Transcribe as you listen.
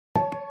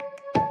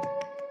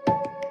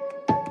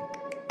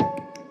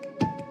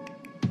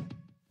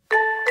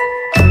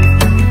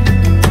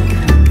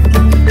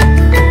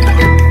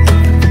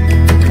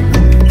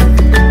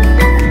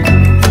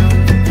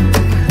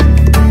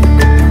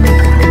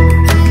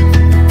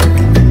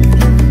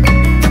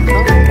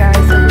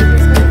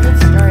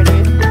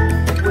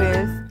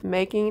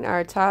making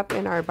our top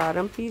and our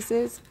bottom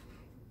pieces,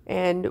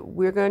 and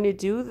we're going to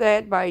do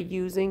that by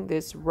using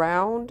this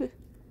round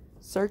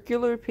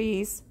circular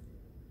piece.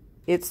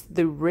 It's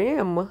the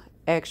rim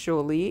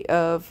actually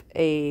of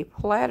a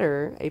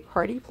platter, a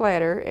party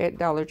platter at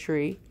Dollar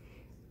Tree.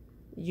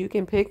 You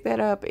can pick that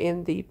up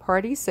in the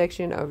party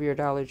section of your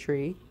Dollar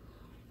Tree.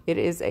 It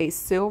is a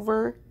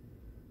silver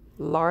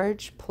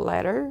large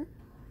platter,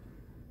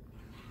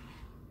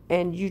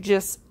 and you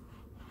just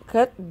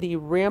cut the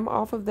rim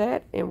off of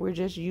that, and we're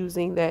just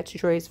using that to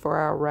trace for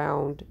our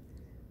round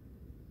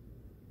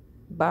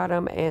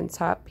bottom and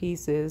top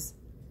pieces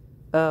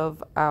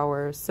of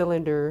our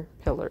cylinder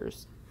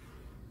pillars.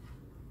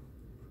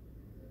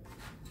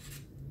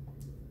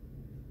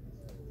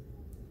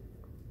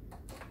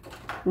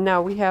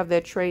 Now we have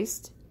that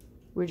traced.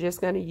 We're just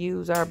going to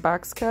use our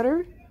box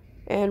cutter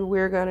and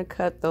we're going to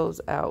cut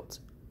those out.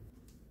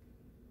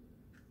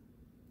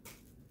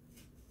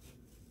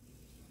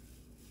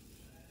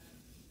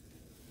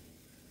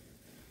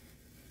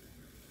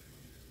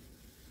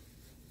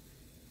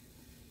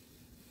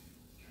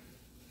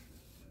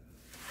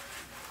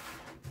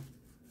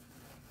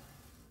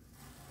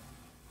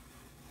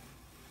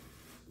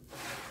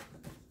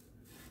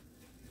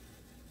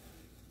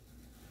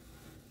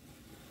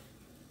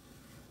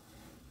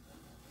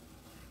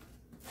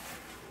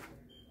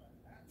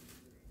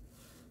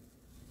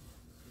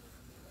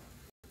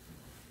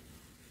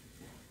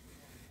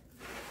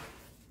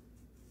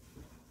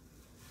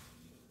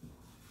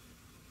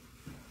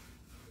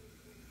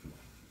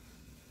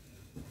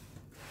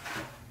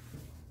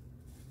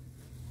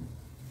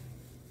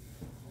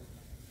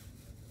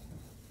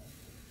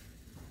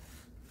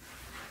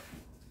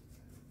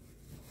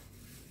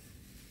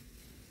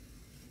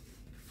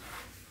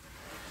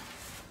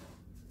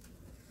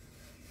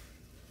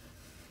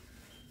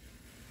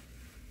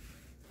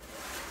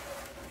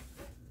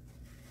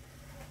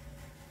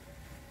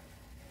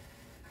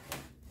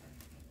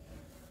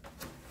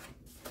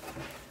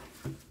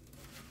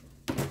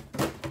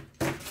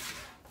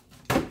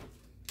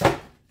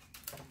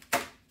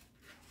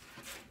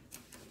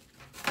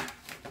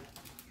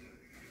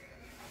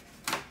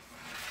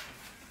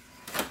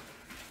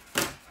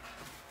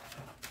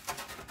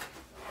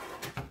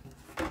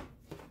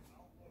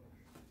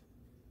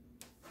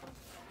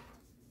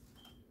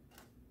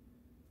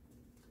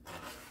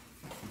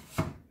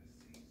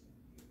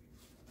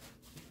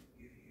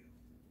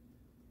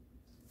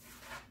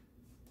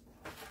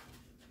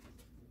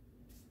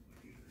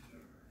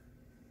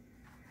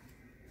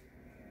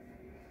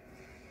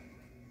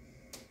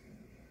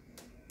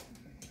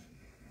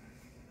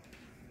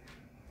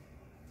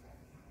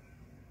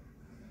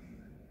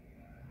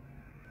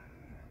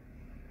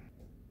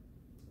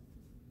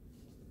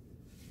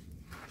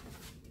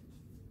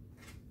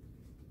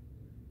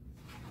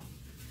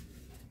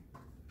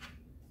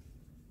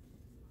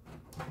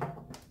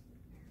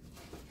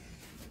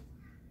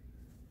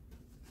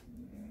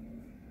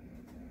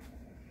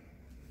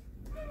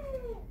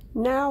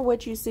 Now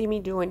what you see me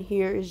doing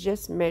here is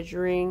just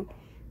measuring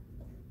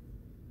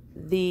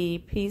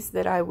the piece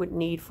that I would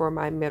need for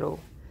my middle.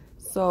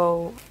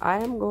 So I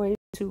am going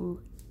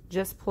to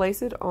just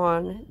place it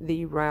on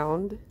the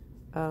round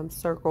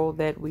circle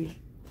that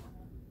we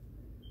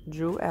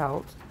drew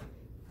out,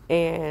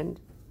 and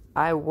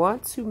I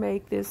want to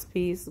make this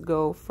piece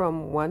go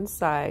from one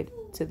side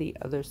to the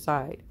other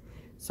side.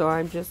 So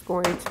I'm just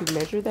going to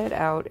measure that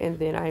out, and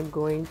then I'm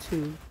going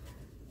to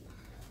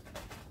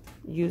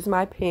use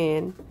my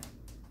pen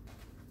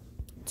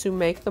to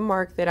make the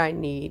mark that I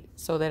need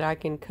so that I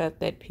can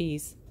cut that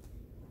piece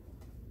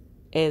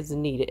as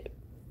needed.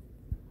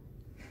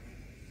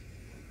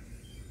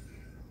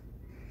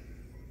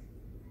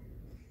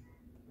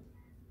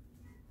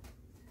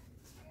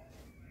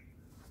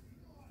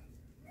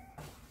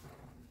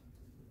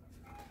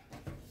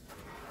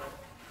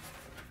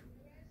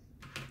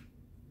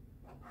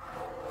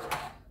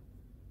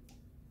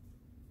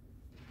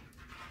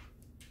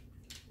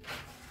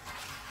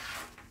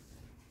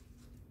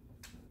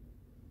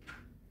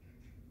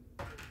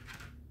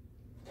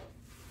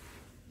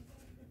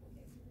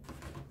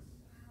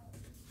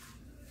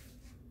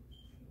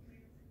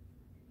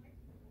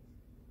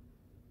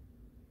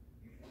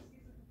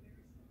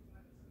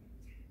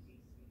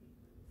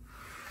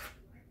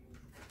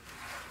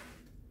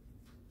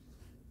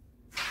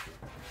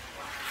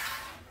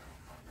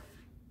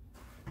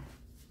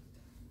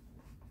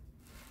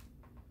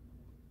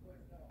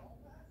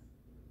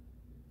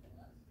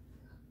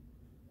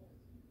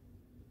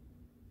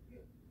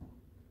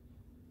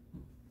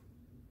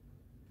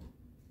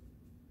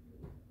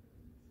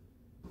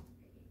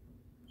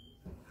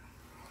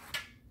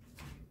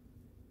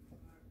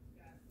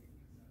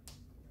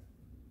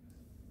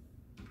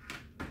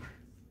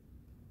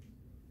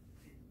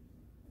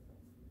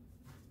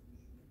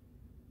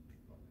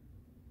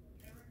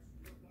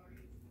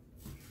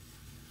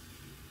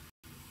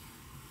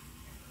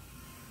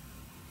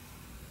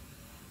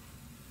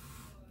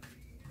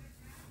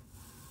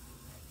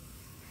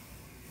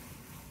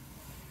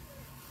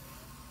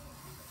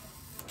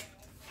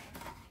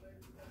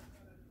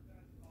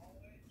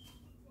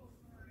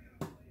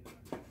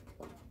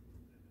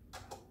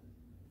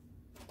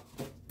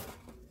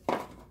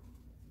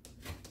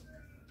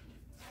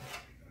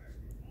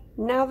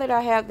 Now that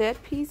I have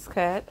that piece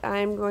cut,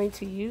 I'm going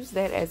to use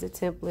that as a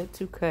template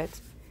to cut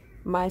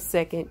my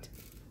second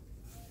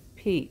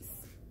piece.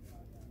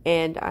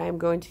 And I'm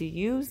going to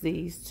use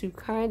these to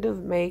kind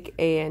of make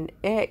an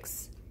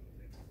X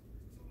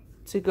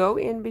to go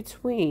in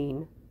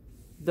between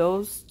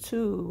those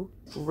two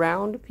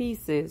round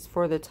pieces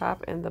for the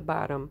top and the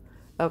bottom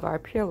of our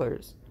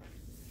pillars,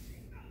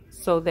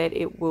 so that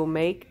it will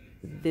make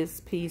this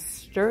piece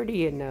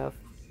sturdy enough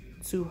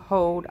to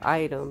hold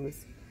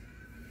items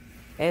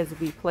as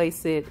we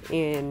place it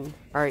in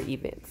our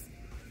events.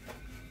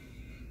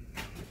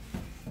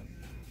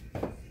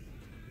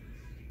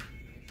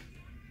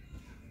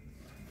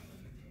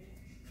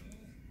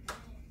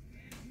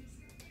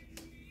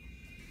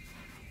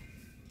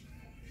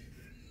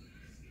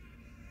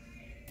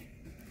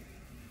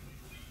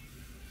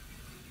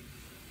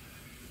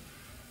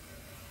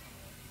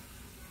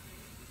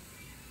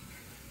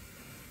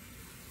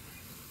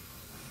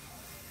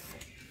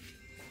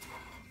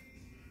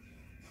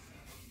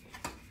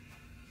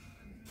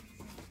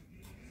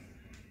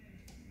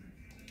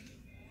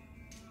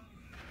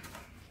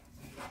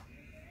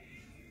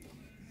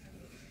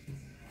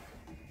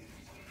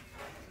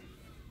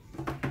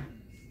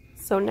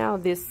 So now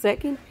this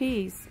second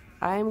piece,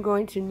 I'm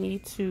going to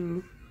need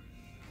to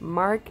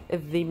mark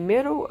the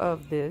middle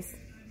of this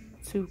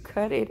to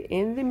cut it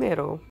in the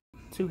middle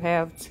to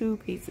have two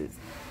pieces.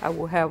 I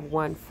will have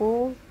one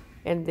full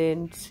and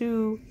then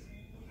two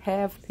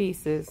half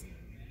pieces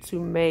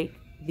to make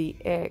the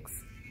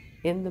X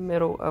in the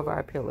middle of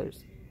our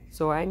pillars.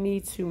 So I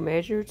need to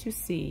measure to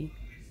see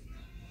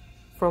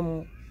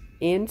from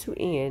end to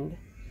end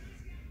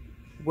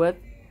what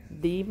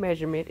the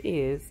measurement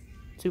is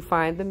to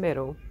find the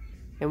middle.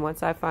 And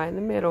once I find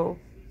the middle,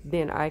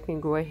 then I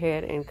can go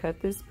ahead and cut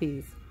this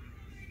piece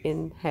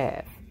in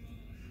half.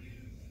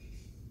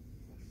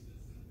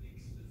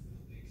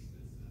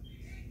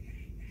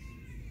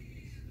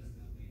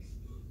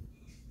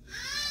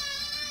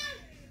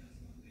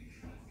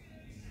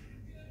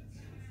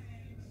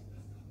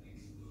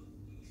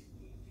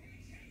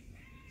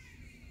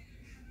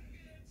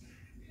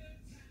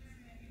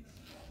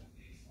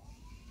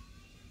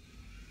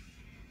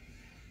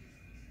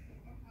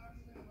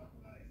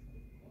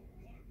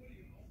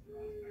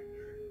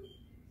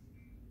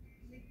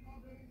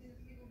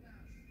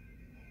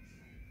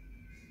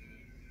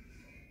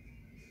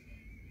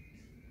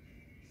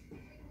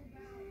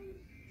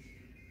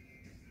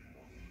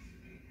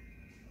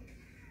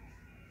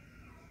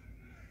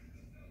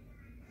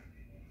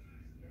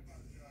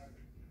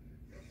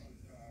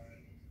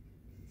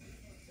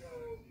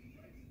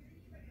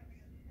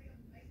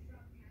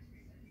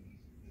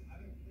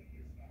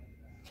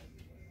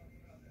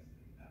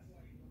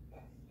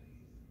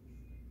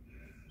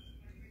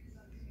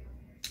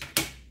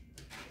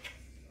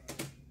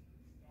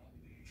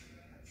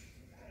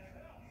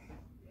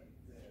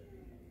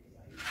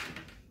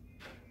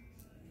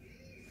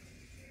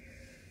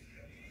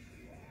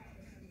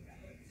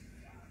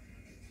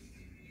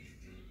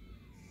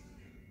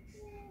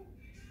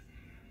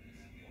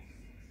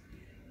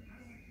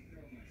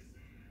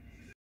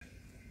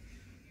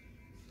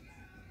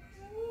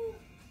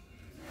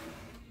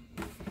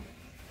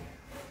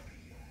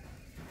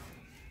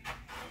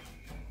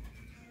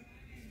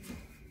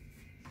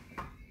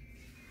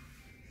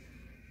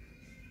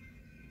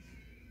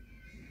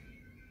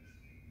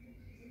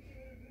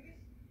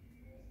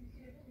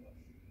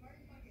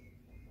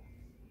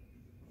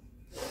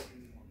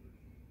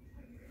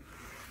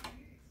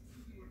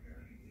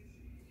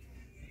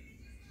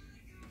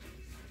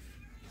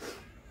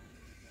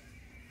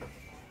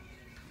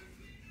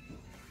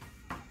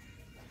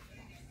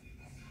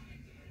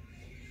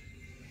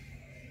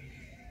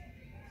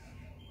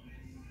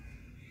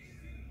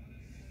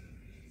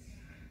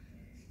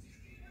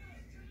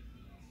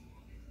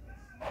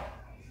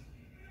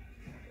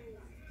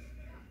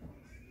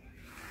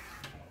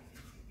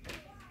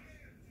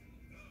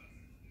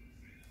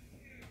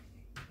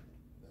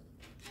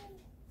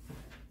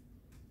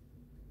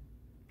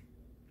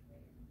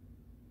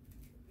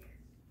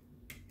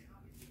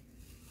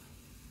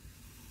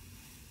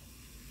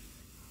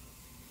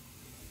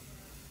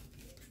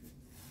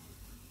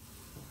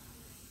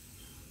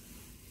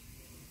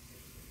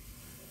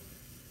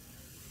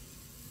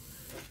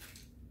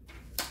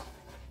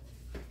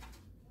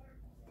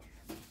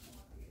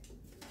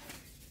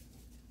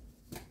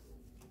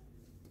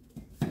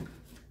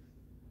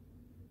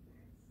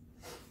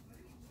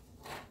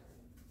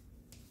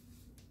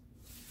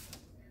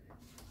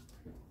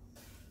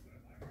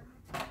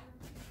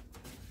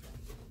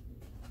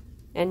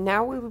 And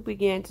now we will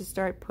begin to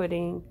start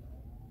putting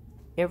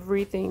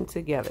everything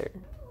together.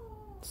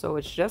 So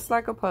it's just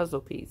like a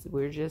puzzle piece.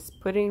 We're just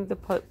putting the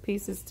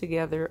pieces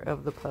together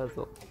of the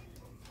puzzle.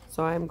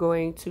 So I'm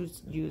going to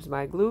use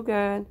my glue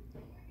gun,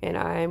 and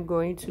I'm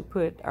going to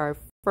put our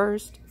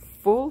first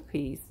full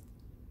piece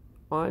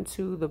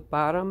onto the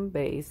bottom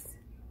base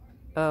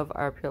of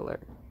our pillar.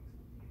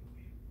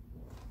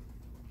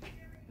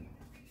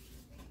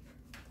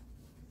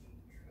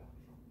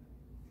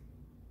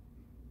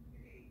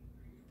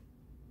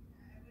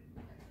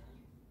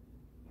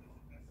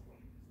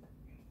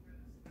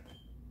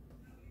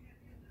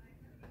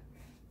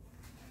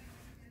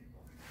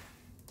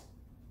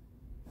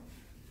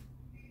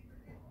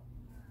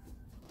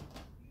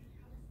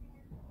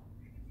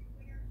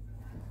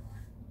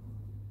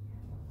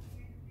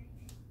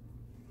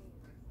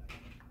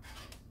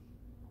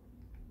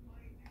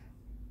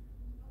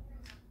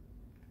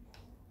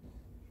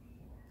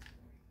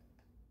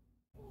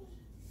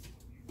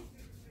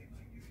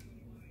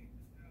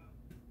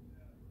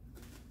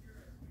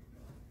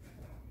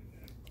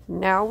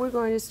 Now we're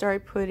going to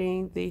start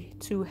putting the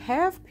two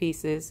half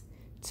pieces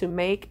to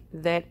make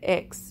that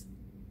X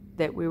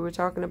that we were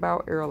talking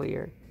about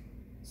earlier.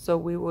 So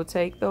we will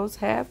take those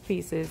half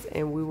pieces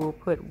and we will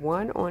put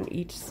one on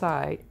each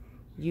side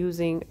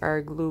using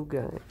our glue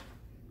gun.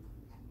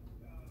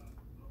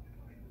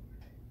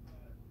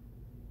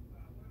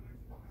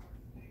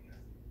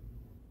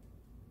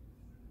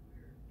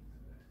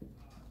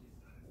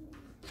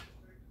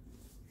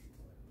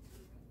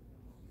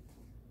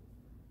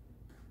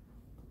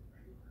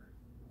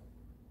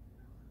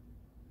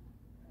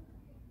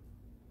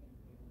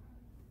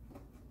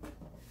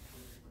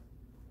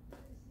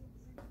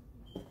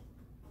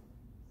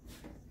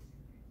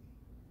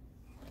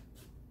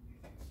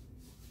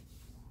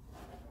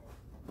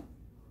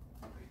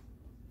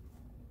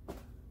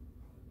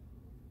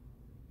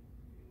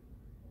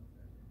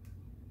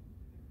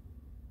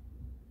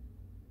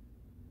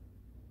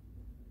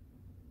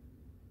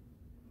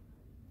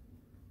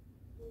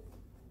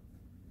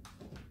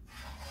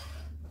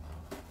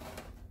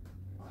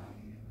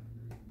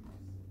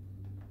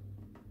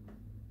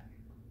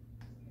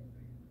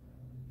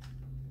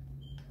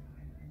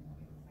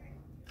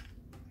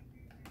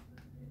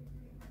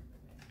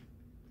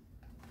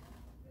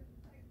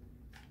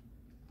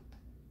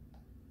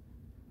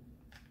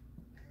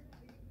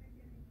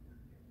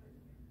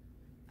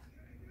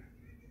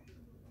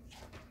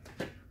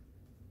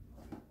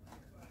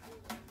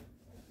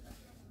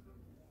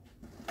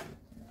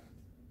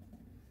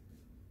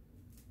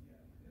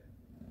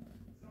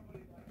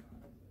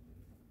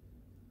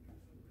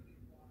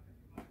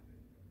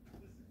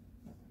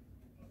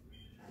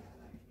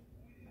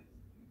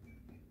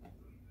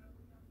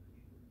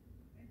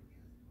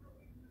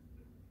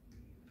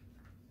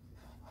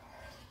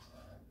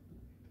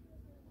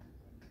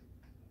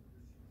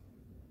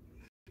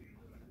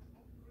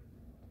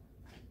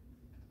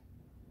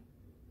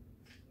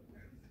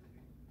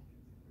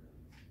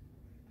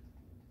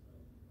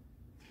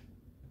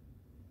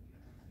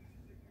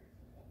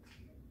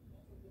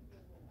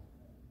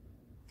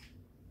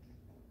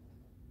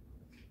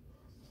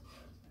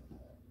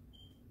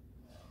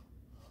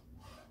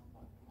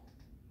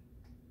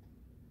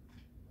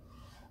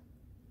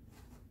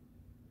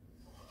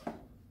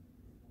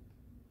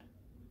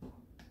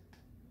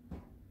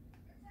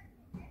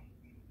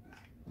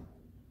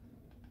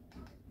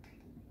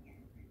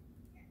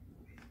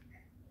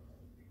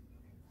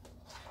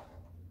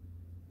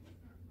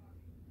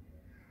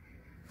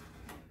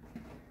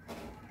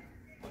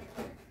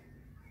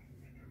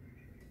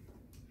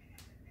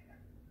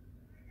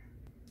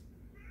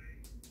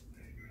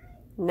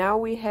 Now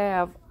we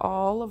have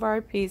all of our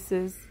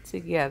pieces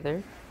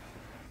together,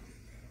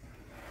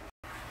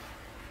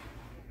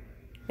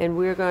 and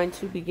we're going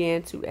to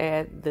begin to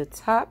add the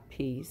top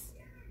piece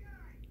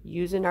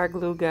using our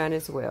glue gun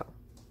as well.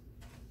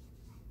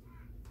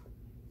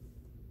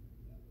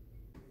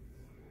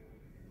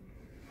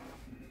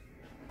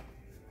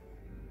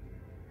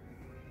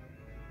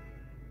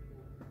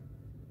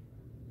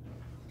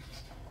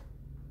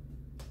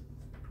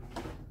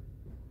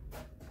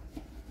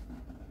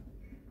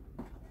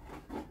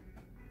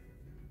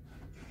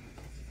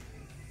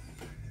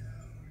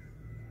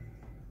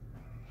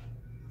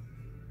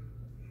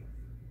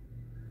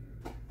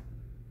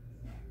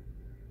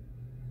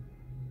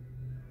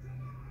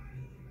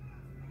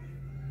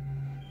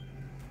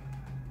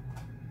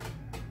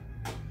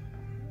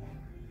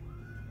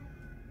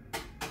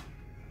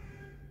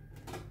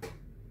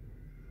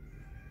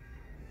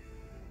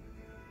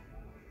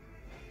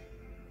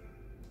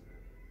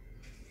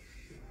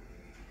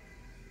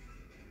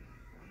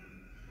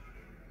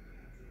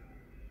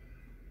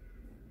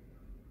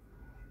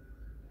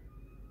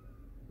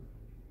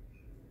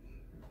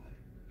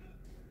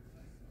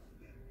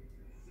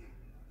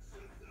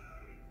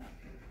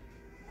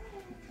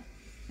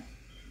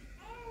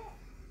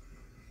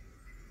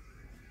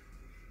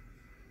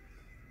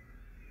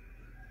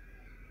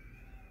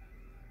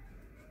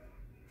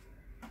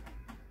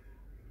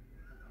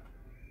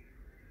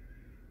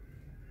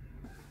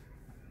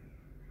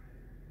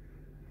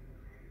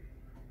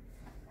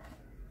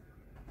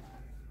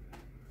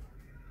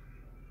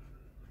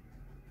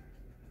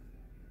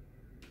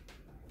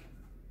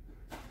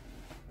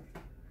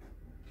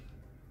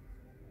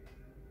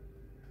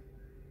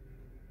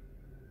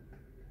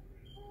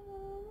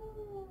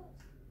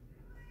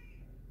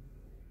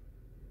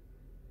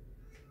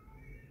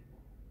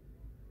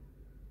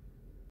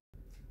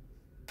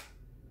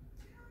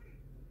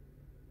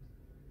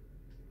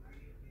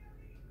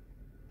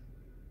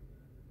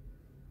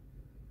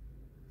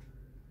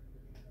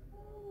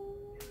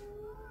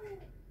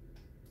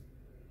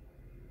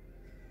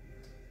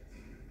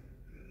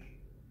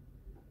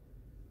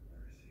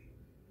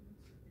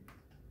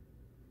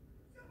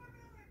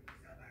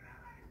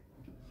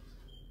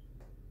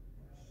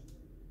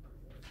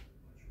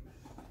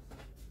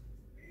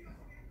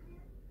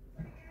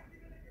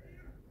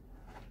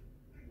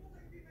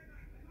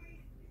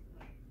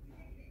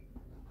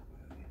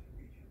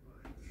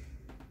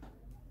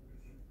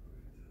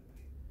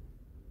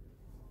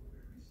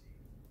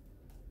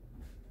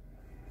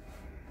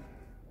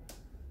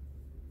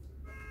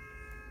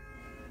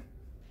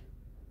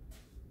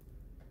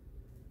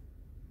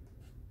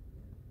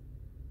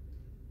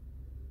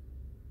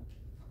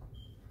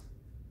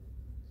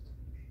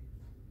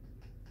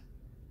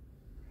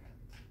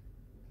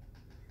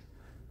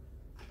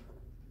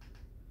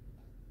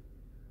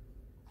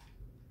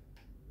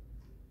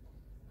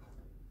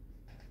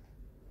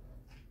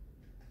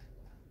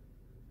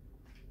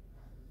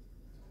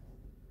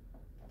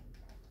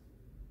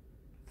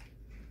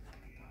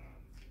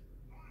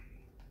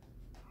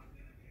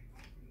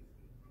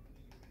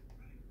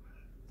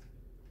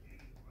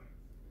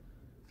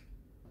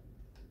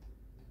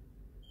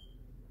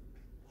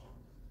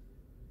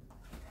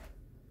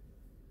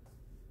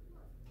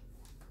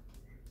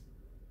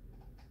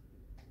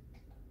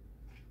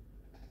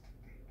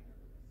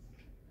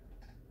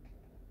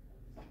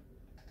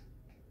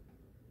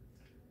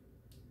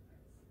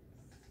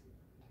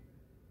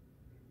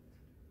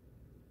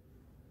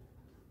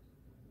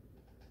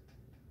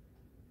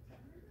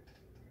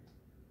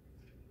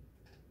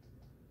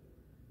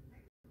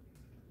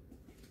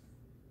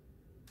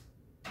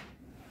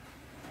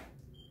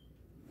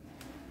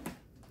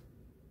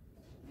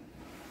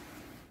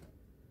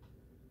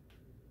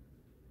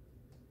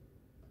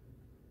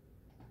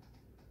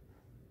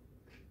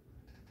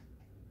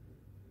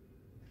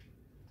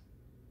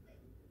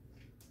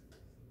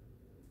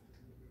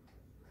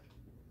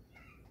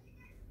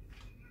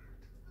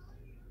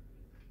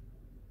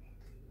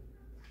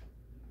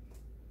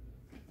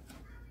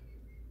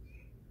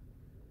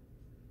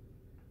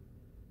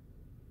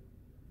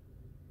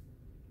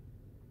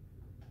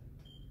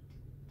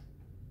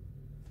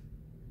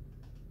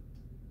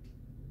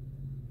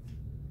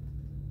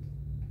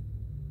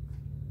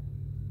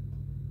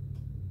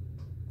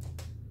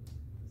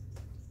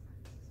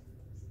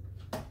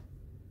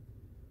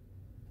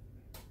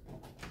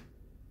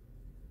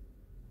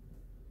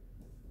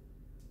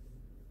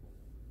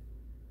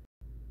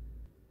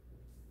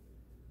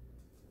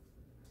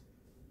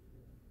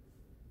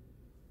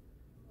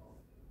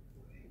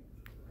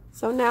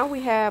 So now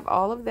we have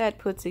all of that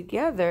put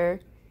together.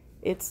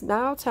 It's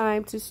now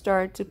time to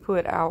start to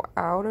put our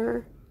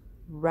outer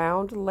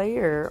round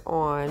layer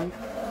on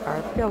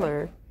our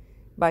pillar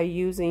by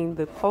using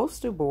the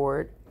poster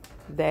board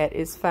that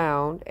is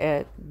found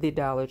at the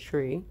Dollar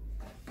Tree.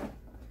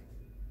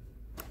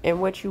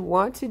 And what you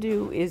want to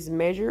do is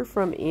measure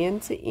from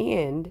end to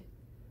end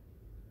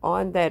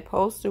on that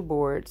poster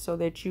board so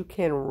that you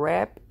can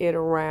wrap it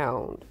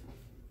around.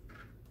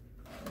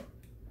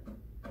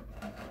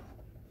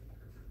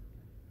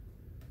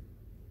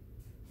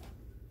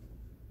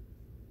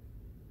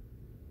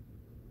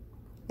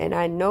 And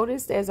I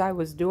noticed as I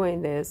was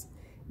doing this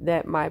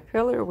that my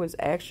pillar was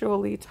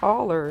actually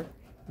taller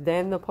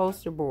than the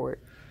poster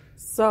board.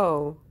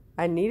 So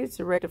I needed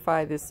to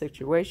rectify this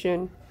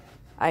situation.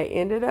 I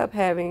ended up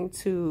having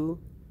to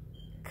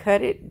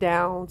cut it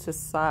down to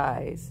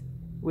size,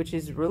 which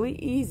is really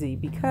easy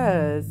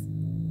because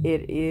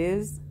it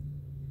is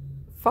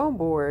foam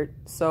board,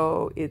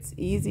 so it's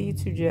easy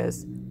to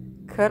just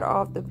cut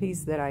off the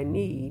piece that I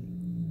need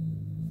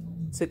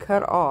to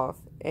cut off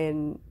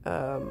and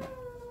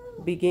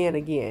begin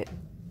again.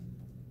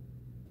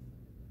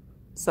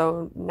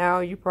 So now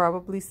you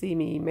probably see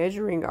me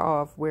measuring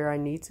off where I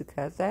need to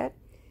cut that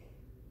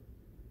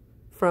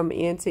from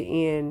end to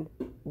end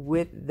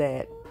with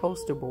that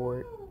poster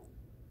board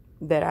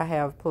that I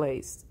have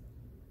placed.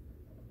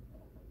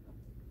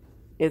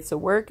 It's a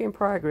work in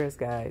progress,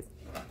 guys.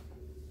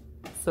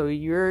 So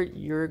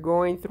you're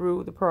going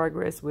through the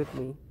progress with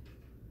me.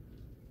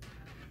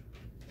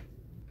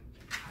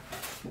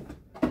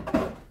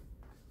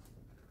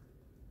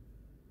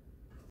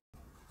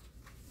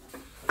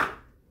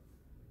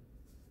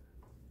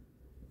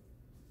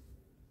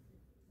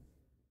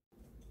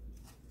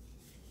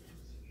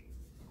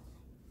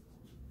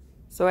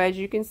 So as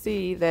you can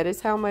see, that is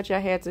how much I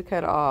had to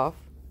cut off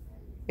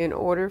in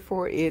order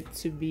for it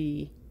to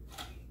be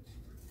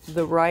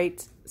the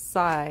right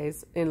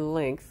size and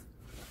length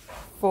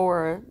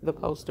for the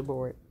poster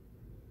board.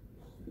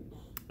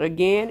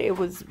 Again, it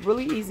was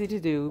really easy to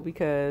do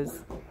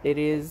because it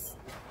is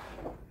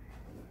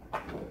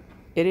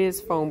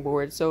foam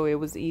board, so it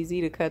was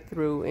easy to cut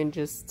through and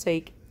just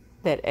take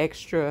that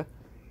extra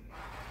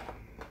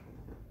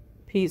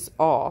piece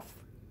off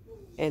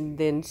and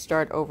then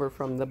start over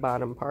from the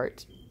bottom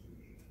part.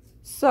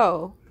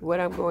 So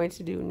what I'm going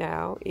to do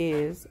now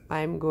is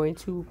I'm going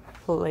to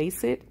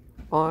place it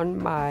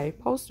on my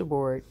poster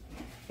board,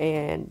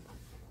 and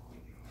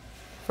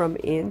from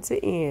end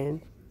to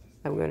end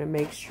I'm going to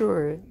make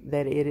sure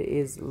that it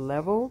is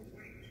level,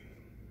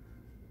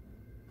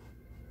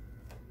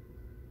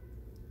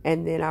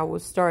 and then I will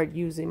start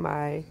using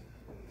my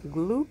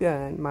glue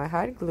gun, my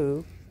hot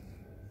glue,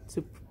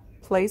 to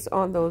place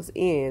on those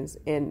ends,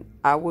 and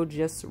I will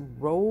just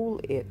roll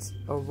it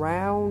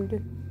around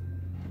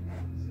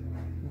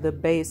the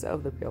base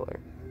of the pillar.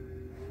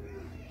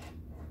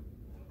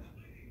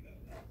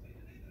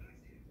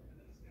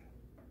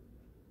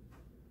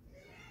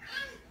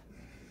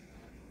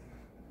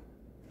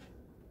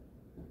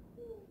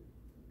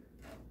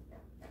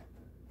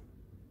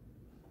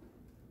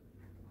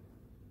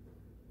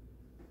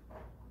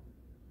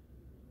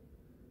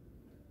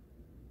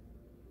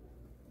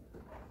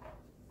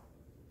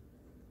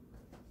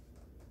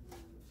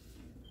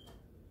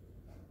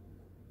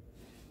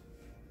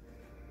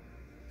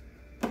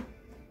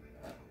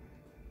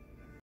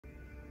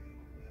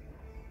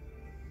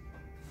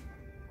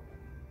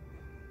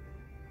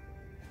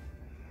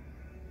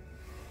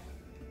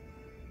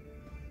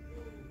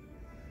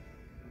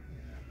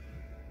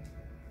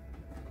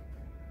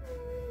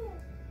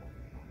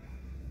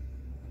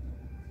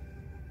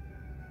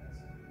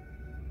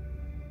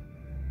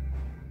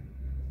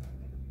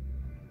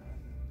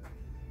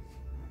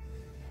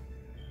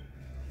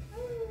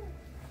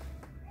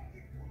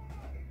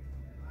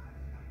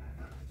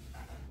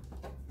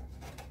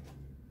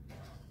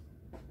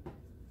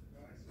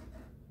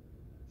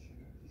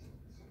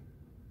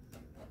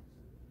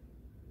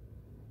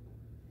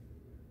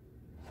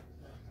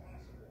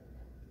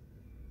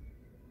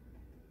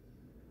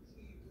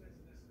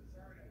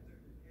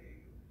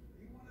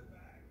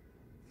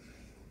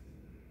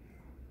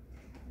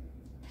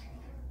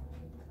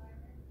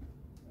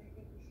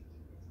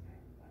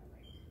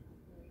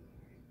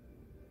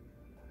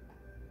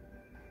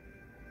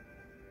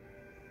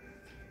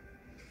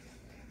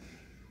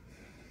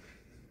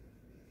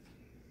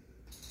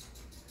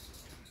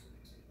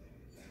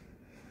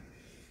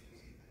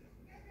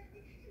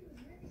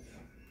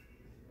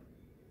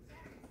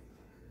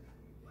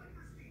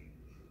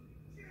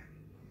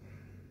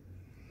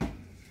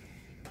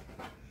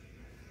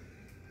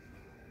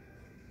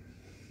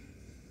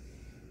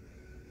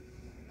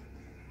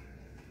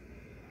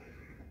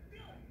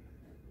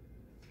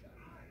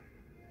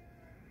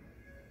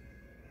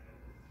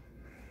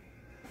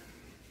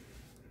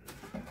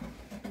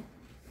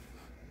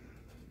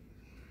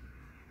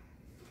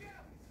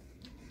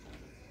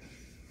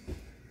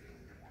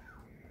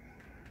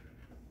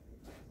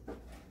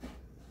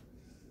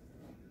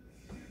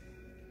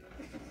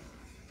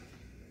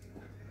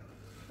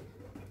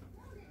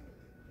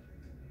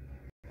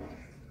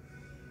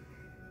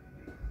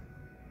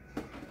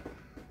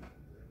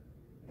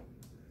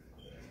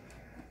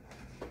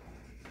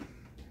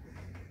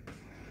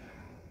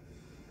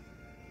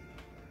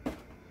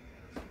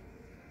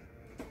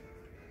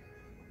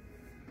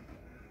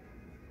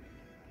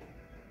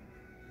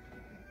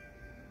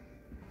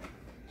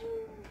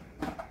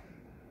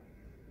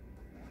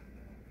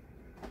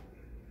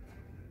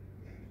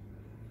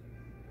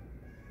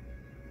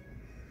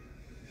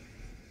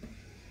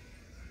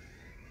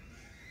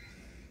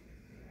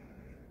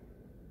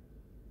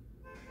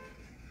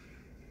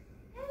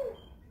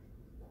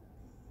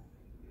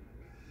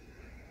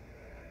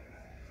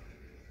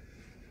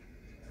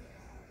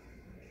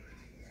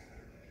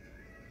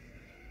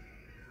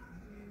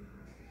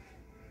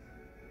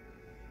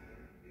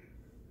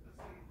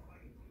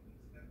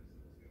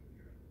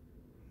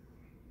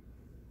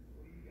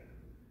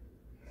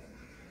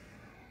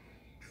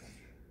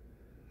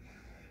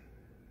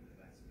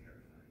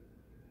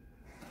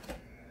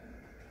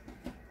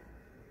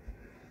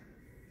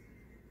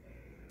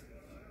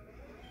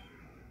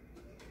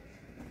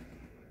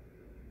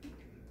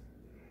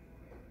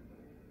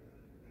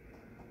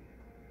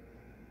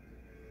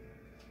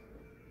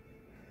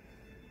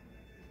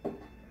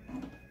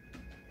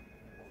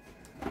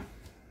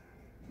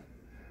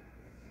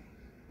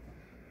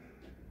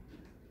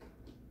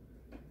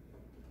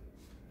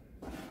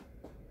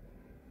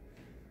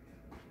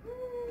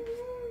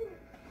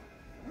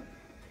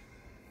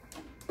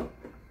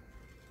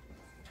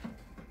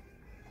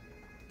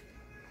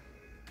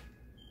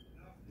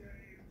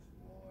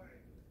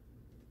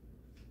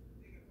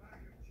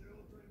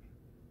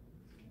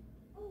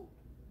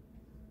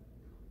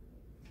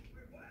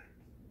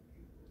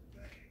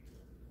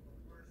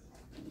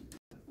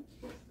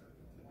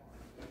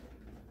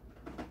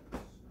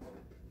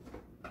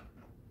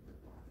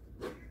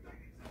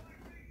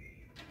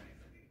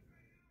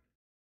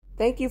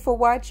 Thank you for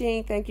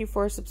watching. Thank you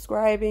for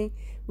subscribing.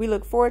 We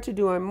look forward to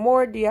doing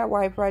more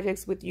DIY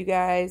projects with you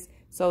guys.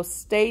 So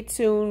stay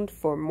tuned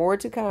for more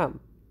to come.